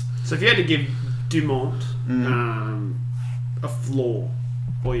moments. So if you had to give Dumont a flaw,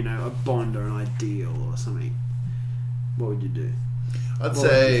 or a bond or an ideal or something, what would you do? I'd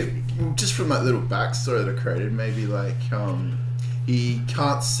say, just from that little backstory that I created, maybe he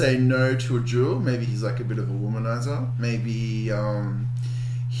can't say no to a duel. Maybe he's a bit of a womanizer. Maybe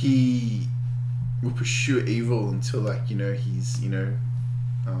he will pursue evil until he's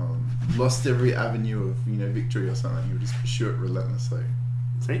lost every avenue of victory or something. He would just pursue it relentlessly.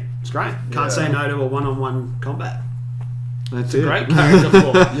 See, it's great. Can't say no to a one-on-one combat. That's It's a great character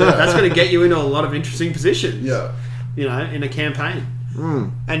flaw. Yeah. That's going to get you into a lot of interesting positions. Yeah. In a campaign.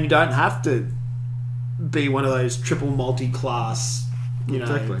 And you don't have to be one of those triple multi-class,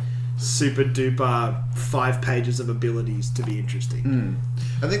 Exactly. super duper 5 pages of abilities to be interesting.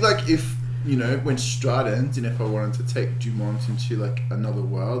 I think if when Strahd ends, and if I wanted to take Dumont into another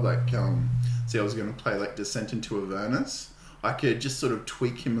world, say I was going to play Descent into Avernus, I could just sort of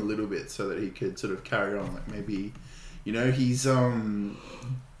tweak him a little bit so that he could sort of carry on. Maybe he's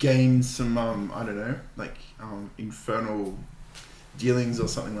gained some I don't know, infernal dealings or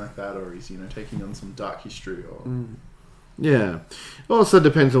something like that, or he's taking on some dark history or Yeah. Also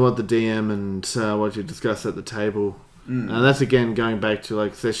depends on what the DM and what you discuss at the table. That's again going back to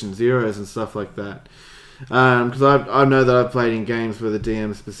session zeros and stuff like that. Because I know that I've played in games where the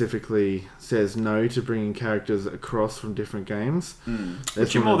DM specifically says no to bringing characters across from different games.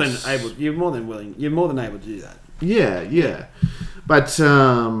 But you're more than able to do that. Yeah. But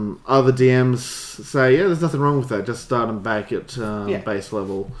other DMs say, there's nothing wrong with that. Just start them back at base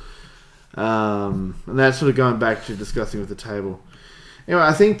level. And that's sort of going back to discussing with the table. Anyway,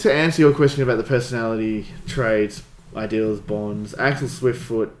 I think to answer your question about the personality traits, ideals, bonds, Axel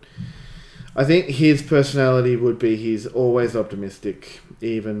Swiftfoot, I think his personality would be he's always optimistic,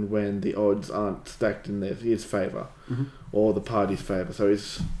 even when the odds aren't stacked in his favour or the party's favour. So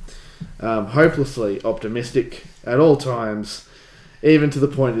he's hopelessly optimistic at all times, even to the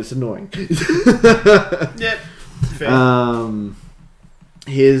point it's annoying. Yep. Fair.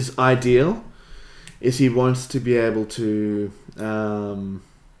 His ideal is he wants to be able to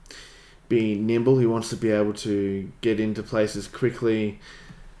be nimble. He wants to be able to get into places quickly.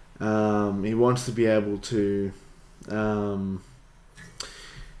 He wants to be able to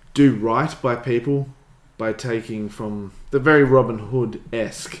do right by people by taking from the very Robin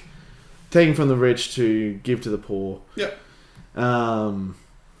Hood-esque, taking from the rich to give to the poor. Yep.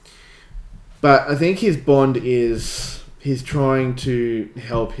 But I think his bond is he's trying to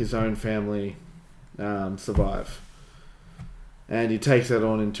help his own family survive. And he takes that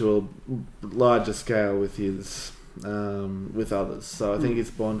on into a larger scale with his with others. So I think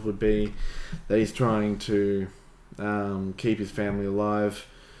his bond would be that he's trying to keep his family alive.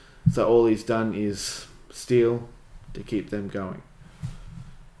 So all he's done is steal to keep them going.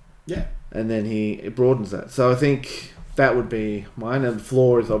 Yeah. And then he broadens that. So I think that would be mine. And the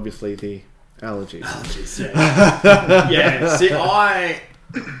flaw is obviously the allergies. Yeah. See, I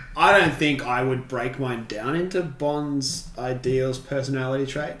don't think I would break mine down into bonds, ideals, personality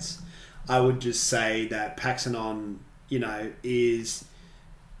traits. I would just say that Paxanon, is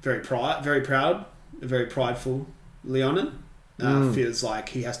very proud, a very prideful Leonin. Feels like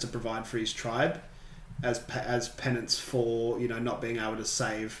he has to provide for his tribe as penance for not being able to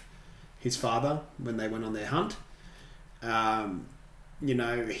save his father when they went on their hunt.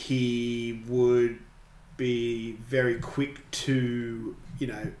 He would be very quick to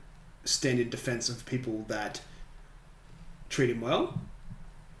stand in defense of people that treat him well.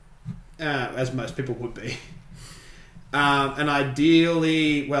 as most people would be. And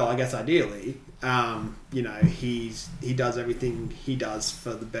ideally, he does everything he does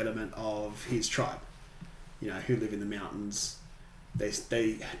for the betterment of his tribe, who live in the mountains.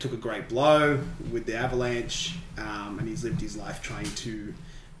 They took a great blow with the avalanche, and he's lived his life trying to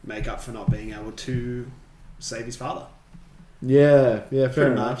make up for not being able to save his father. Yeah, fair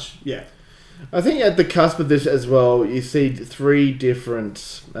Pretty enough. much, yeah. I think at the cusp of this as well, you see 3 different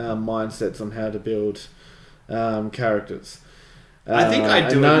mindsets on how to build characters. I think I do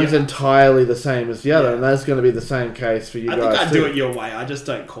and it. none's entirely the same as the other, Yeah. and that's going to be the same case for you I guys. think I too. do it your way. I just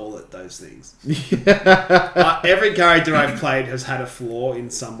don't call it those things. Yeah. Every character I've played has had a flaw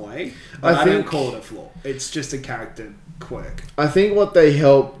in some way, but I don't think- call it a flaw. It's just a character quirk. I think what they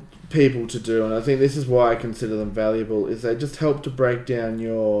help people to do, and I think this is why I consider them valuable, is they just help to break down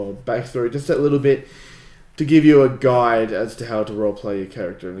your backstory just a little bit to give you a guide as to how to roleplay your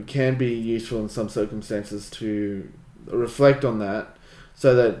character. And it can be useful in some circumstances to reflect on that,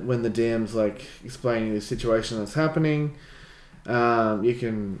 so that when the DM's like explaining the situation that's happening, you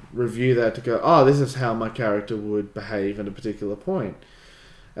can review that to go, oh, this is how my character would behave at a particular point.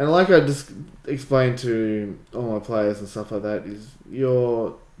 And like I just explained to all my players and stuff like that, is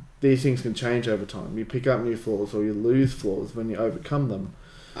these things can change over time. You pick up new flaws or you lose flaws when you overcome them.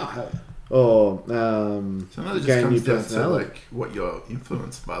 Oh, hell yeah. Or Some of it just gain new comes down to personality. like what you're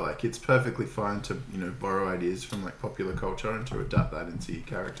influenced by. Like it's perfectly fine to borrow ideas from like popular culture and to adapt that into your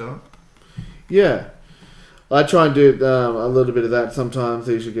character. Yeah. I try and do a little bit of that sometimes.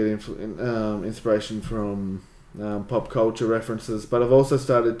 I usually get inspiration from pop culture references, but I've also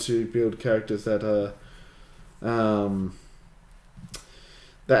started to build characters that are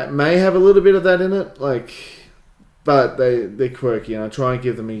that may have a little bit of that in it, but they're quirky, and I try and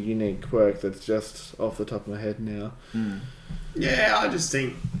give them a unique quirk that's just off the top of my head now. Yeah, I just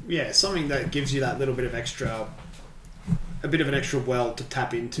think, something that gives you that little bit of a bit of an extra well to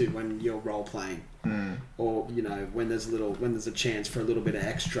tap into when you're role playing, or when there's a chance for a little bit of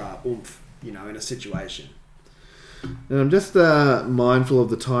extra oomph, in a situation. And I'm just mindful of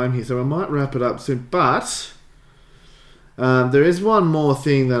the time here, so I might wrap it up soon. But there is one more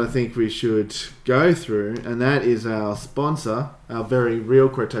thing that I think we should go through, and that is our sponsor, our very real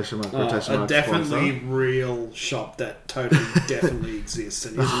quotation mark A definitely sponsor. real shop that totally definitely exists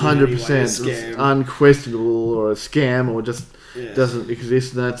and isn't 100%, in any way a it's scam. unquestionable or a scam or just Yeah. doesn't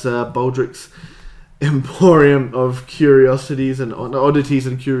exist. And that's Baldrick's Emporium of Curiosities and Oddities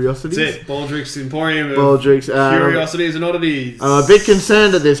and Curiosities. That's it. Baldrick's Emporium of Baldrick's Curiosities and Oddities. I'm a bit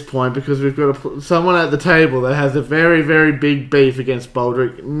concerned at this point because we've got someone at the table that has a very, very big beef against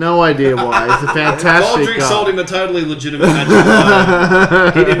Baldrick. No idea why. It's a fantastic Baldrick guy. sold him a totally legitimate magic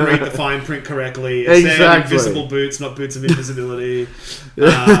loan. He didn't read the fine print correctly. It said Exactly. invisible boots, not boots of invisibility. He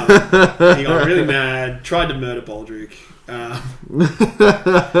got really mad, tried to murder Baldrick. Look.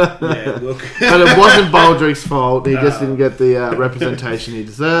 But it wasn't Baldrick's fault. He just didn't get the representation he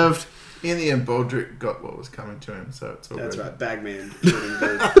deserved. In the end, Baldrick got what was coming to him, so it's all That's good. right, Bagman.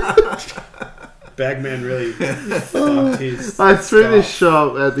 Bagman really fucked his I threw this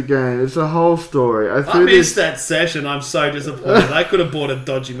stuff. shop at the game. It's a whole story. I I threw missed this. that session. I'm so disappointed. I could have bought a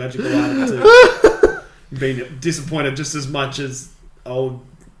dodgy magical item too. Been disappointed just as much as old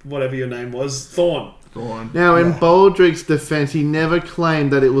whatever your name was, Thorn. Go on. Now, in Baldrick's defense, he never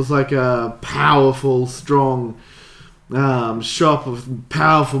claimed that it was like a powerful, strong shop of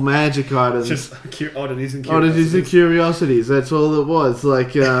powerful magic items. Just oddities and Oddities and curiosities. That's all it was.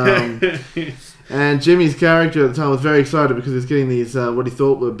 And Jimmy's character at the time was very excited because he was getting these what he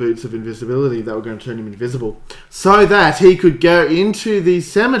thought were boots of invisibility that were going to turn him invisible, so that he could go into the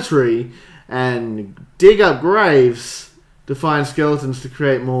cemetery and dig up graves to find skeletons to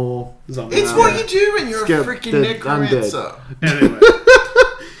create more. Zombies. It's what you do when you're a Skelet- freaking dead necromancer. Anyway.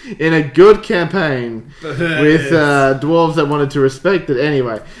 In a good campaign with dwarves that wanted to respect it.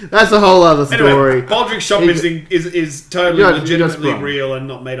 Anyway, that's a whole other story. Anyway, Baldrick's shop is totally You got legitimately sprung. real and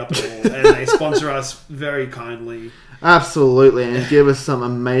not made up at all. And they sponsor us very kindly. Absolutely, and give us some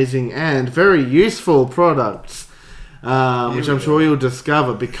amazing and very useful products, which I'm sure you'll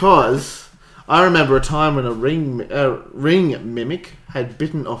discover, because I remember a time when a ring mimic had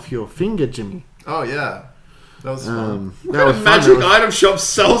bitten off your finger, Jimmy. Oh yeah, that was fun. That was fun. Magic item shop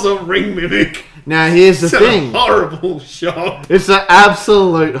sells a ring mimic. Now here's the It's thing. a horrible shop. It's an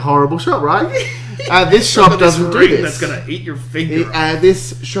absolute horrible shop, right? This shop This doesn't do ring this. That's gonna eat your finger.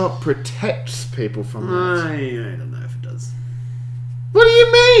 This shop protects people from that. I don't know if it does. What do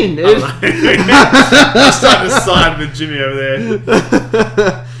you mean? I'm starting to side with Jimmy over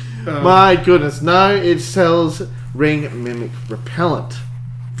there. My goodness, no, it sells ring mimic repellent.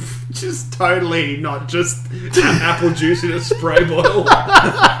 Just totally not just apple juice in a spray bottle.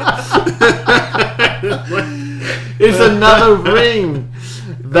 It's another ring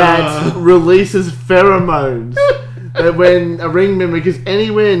that releases pheromones. That when a ring mimic is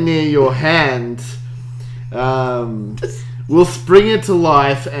anywhere near your hand, will spring it to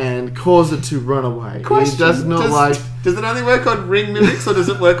life and cause it to run away. It does not Does it only work on ring mimics, or does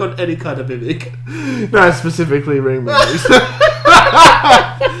it work on any kind of mimic? No, specifically ring mimics.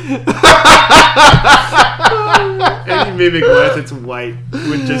 Any mimic worth its weight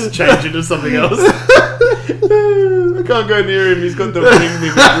would just change into something else. I can't go near him. He's got the ring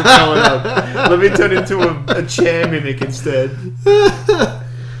mimic repellent on. Let me turn into a chair mimic instead. It's like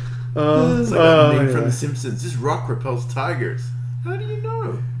that meme from The Simpsons. This rock repels tigers. How do you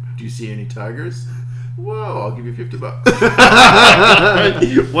know? Do you see any tigers? Whoa, I'll give you $50.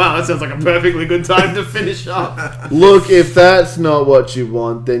 Wow, that sounds like a perfectly good time to finish up. Look, if that's not what you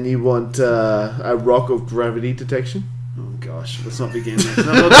want, then you want a rock of gravity detection. Oh gosh, let's not begin this.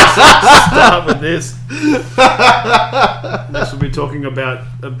 No, let's start with this. Next we'll be talking about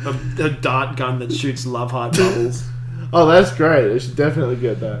a dart gun that shoots love heart bubbles. Oh, that's great. I should definitely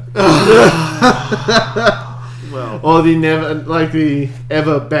get that. Well, or the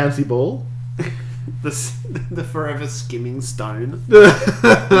ever bouncy ball. The forever skimming stone. You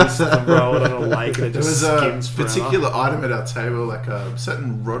just throw it on a lake and it There just was a skims forever. particular item at our table, like a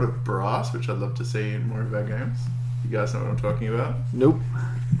certain rod of brass, which I'd love to see in more of our games. You guys know what I'm talking about? Nope.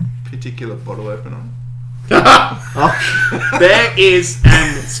 Particular bottle opener. There is,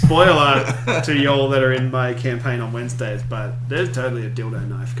 and spoiler to y'all that are in my campaign on Wednesdays, but there's totally a dildo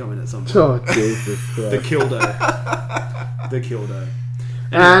knife coming at some point. Oh, Jesus Christ. The Kildo. The Kildo.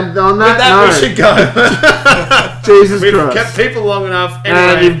 And on With that that, note, we should go. Jesus We've Christ. kept people long enough. And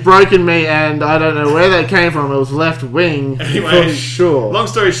Anyway, you've broken me, and I don't know where that came from. It was left wing, Anyway, for sure. long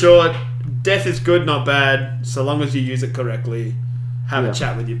story short, death is good, not bad, so long as you use it correctly. Have a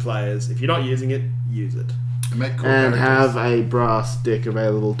chat with your players. If you're not using it, use it. Make cool And characters. have a brass stick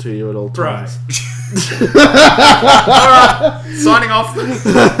available to you at all Right. times. Alright, signing off.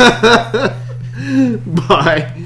 Bye.